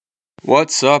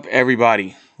What's up,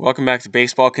 everybody? Welcome back to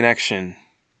Baseball Connection.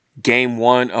 Game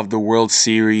 1 of the World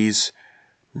Series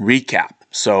recap.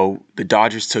 So the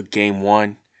Dodgers took Game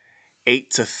 1.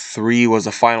 8-3 was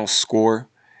the final score.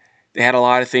 They had a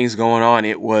lot of things going on.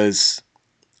 It was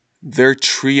their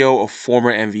trio of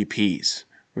former MVPs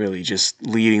really just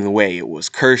leading the way. It was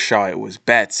Kershaw, it was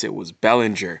Betts, it was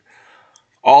Bellinger,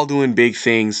 all doing big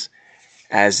things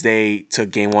as they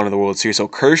took Game 1 of the World Series. So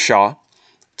Kershaw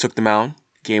took the mound,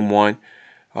 Game 1.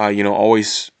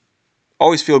 Always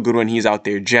feel good when he's out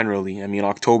there generally. I mean,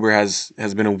 October has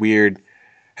been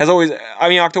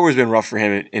October's been rough for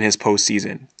him in his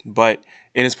postseason, but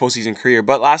in his postseason career.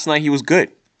 But last night he was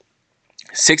good.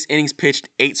 6 innings pitched,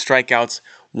 8 strikeouts,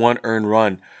 1 earned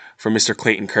run for Mr.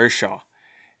 Clayton Kershaw.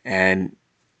 And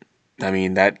I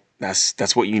mean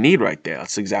that's what you need right there.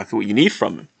 That's exactly what you need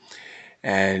from him.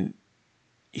 And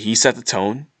he set the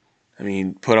tone. I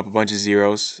mean, put up a bunch of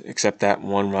zeros, except that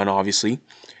 1 run, obviously.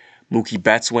 Mookie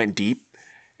Betts went deep,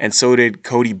 and so did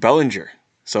Cody Bellinger.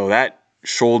 So that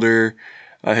shoulder,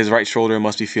 his right shoulder,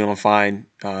 must be feeling fine.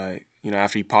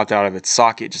 After he popped out of its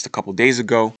socket just a couple days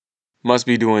ago, must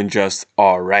be doing just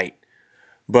all right.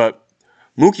 But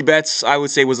Mookie Betts, I would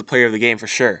say, was the player of the game for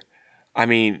sure. I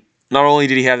mean, not only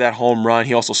did he have that home run,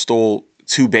 he also stole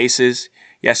 2 bases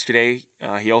yesterday.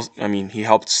 He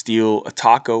helped steal a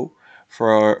taco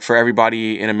for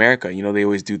everybody in America. You know, they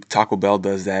always do. Taco Bell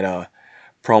does that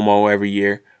promo every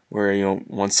year where,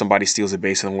 once somebody steals a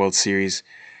base in the World Series,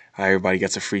 everybody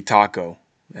gets a free taco,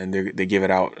 and they give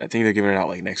it out. I think they're giving it out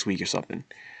like next week or something.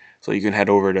 So you can head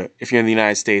over to, if you're in the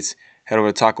United States, head over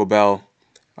to Taco Bell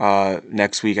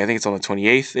next week. I think it's on the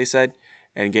 28th, they said,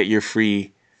 and get your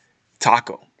free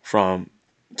taco from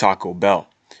Taco Bell.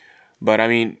 But I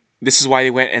mean, this is why they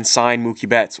went and signed Mookie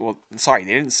Betts. Well, sorry,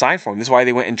 they didn't sign for him. This is why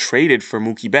they went and traded for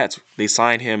Mookie Betts. They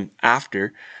signed him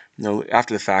after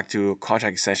the fact to a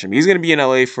contract extension. But he's going to be in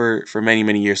LA for many,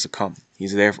 many years to come.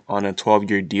 He's there on a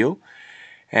 12-year deal,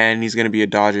 and he's going to be a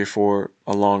Dodger for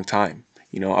a long time.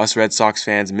 Us Red Sox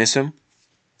fans miss him.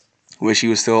 Wish he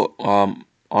was still on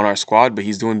our squad, but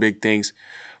he's doing big things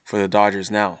for the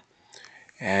Dodgers now.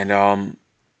 And,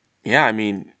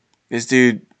 this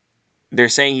dude, they're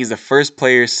saying he's the first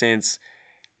player since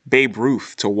Babe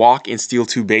Ruth to walk and steal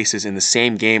 2 bases in the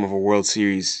same game of a World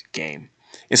Series game.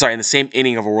 In the same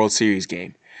inning of a World Series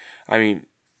game. I mean,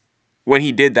 when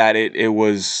he did that, it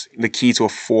was the key to a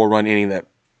 4-run inning that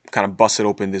kind of busted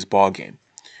open this ball game.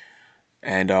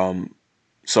 And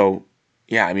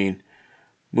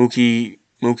Mookie's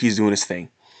doing his thing.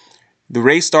 The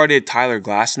Rays started Tyler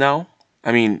Glasnow.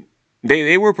 I mean,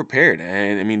 they were prepared,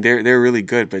 and I mean they're really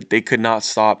good, but they could not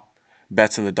stop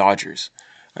Betts and the Dodgers.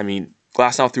 I mean,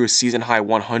 Glasnow threw a season high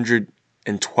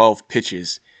 112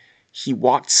 pitches. He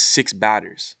walked 6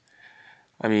 batters.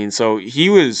 I mean, so he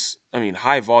was,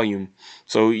 high volume.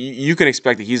 So you can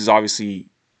expect that he's obviously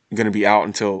going to be out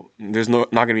until there's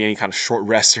not going to be any kind of short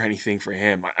rest or anything for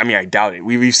him. I doubt it.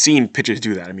 We've seen pitchers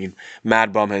do that. I mean,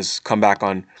 Mad Bum has come back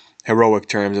on heroic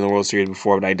terms in the World Series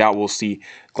before, but I doubt we'll see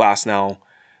Glasnow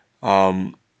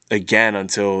again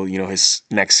until, his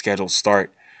next scheduled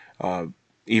start,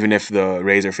 even if the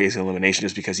Rays are facing elimination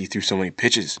just because he threw so many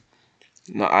pitches.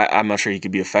 No, I'm not sure he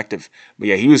could be effective. But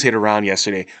yeah, he was hit around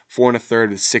yesterday. 4 1/3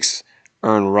 with 6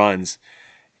 earned runs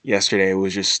yesterday. It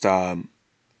was just, a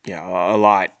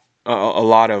lot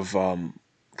of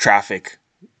traffic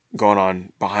going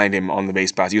on behind him on the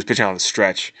base paths. He was pitching on the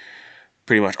stretch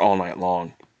pretty much all night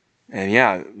long. And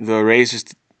yeah, the Rays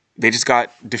just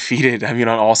got defeated, on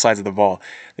all sides of the ball.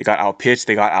 They got outpitched,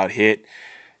 they got out-hit,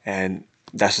 and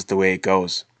that's just the way it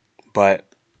goes.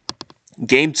 But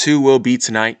Game 2 will be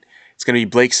tonight. It's going to be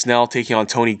Blake Snell taking on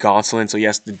Tony Gonsolin. So,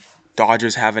 yes, the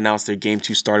Dodgers have announced their Game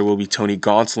 2 starter will be Tony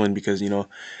Gonsolin because,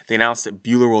 they announced that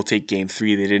Buehler will take Game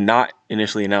 3. They did not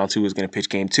initially announce who was going to pitch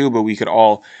Game 2, but we could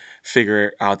all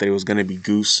figure out that it was going to be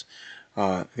Goose.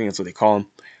 I think that's what they call him,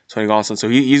 Tony Gonsolin. So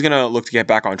he's going to look to get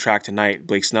back on track tonight.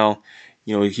 Blake Snell,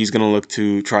 he's going to look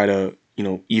to try to,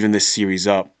 even this series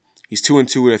up. He's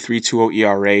 2-2 with a 3.20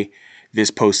 ERA this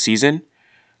postseason.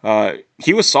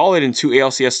 He was solid in 2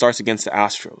 ALCS starts against the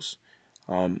Astros.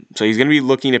 So he's going to be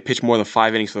looking to pitch more than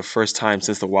 5 innings for the first time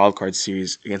since the wild card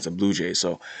series against the Blue Jays.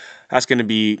 So that's going to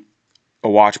be a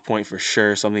watch point for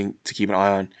sure, something to keep an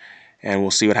eye on. And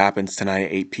we'll see what happens tonight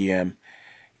at 8 p.m.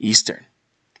 Eastern.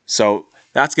 So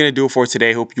that's going to do it for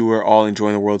today. Hope you are all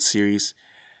enjoying the World Series.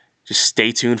 Just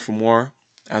stay tuned for more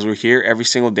as we're here every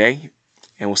single day.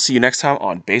 And we'll see you next time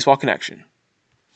on Baseball Connection.